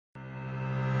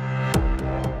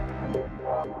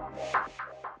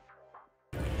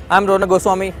I'm Ronak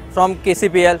Goswami from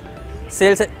KCPL,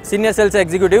 Senior Sales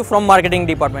Executive from Marketing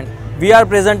Department. We are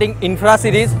presenting Infra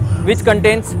series which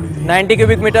contains 90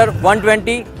 cubic meter,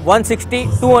 120, 160,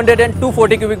 200 and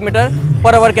 240 cubic meter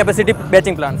per hour capacity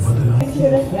batching plants.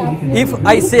 If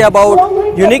I say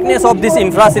about uniqueness of this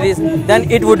Infra series, then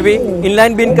it would be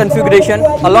inline bin configuration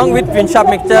along with twin shaft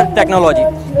mixture technology.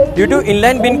 Due to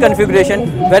inline bin configuration,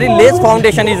 very less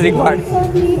foundation is required.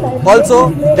 Also,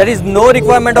 there is no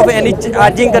requirement of any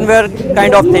charging conveyor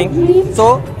kind of thing.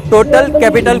 So, total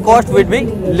capital cost would be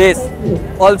less.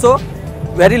 Also,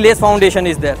 very less foundation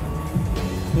is there.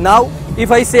 Now,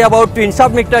 if I say about twin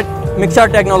shaft mixture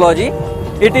technology,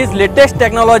 it is latest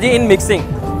technology in mixing.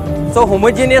 So,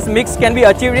 homogeneous mix can be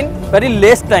achieved in very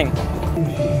less time.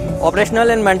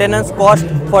 Operational and maintenance cost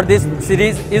for this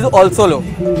series is also low.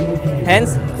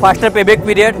 Hence, faster payback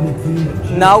period.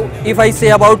 Now, if I say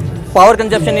about power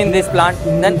consumption in this plant,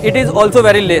 then it is also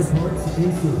very less.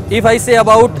 If I say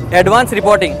about advanced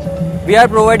reporting, we are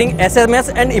providing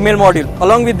SMS and email module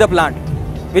along with the plant,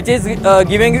 which is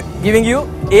giving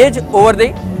you edge over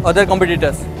the other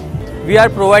competitors. We are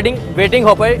providing waiting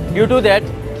hopper. Due to that,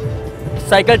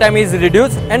 cycle time is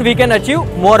reduced and we can achieve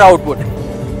more output.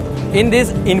 In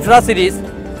this Infra series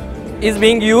is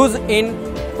being used in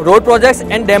road projects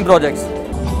and dam projects.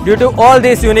 Due to all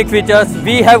these unique features,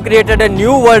 we have created a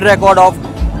new world record of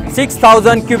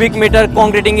 6,000 cubic meter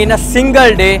concreting in a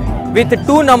single day with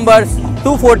two numbers,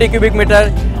 240 cubic meter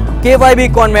KYB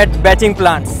Conmat batching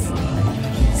plants.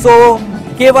 So,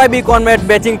 KYB Conmat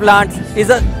batching plants is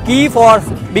a key for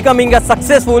becoming a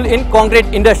successful in concrete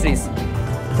industries.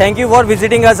 Thank you for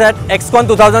visiting us at XCon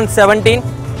 2017.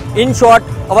 In short,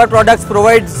 our products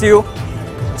provides you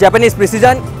Japanese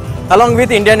precision along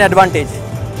with Indian advantage,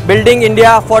 building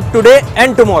India for today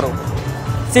and tomorrow.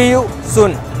 See you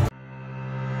soon.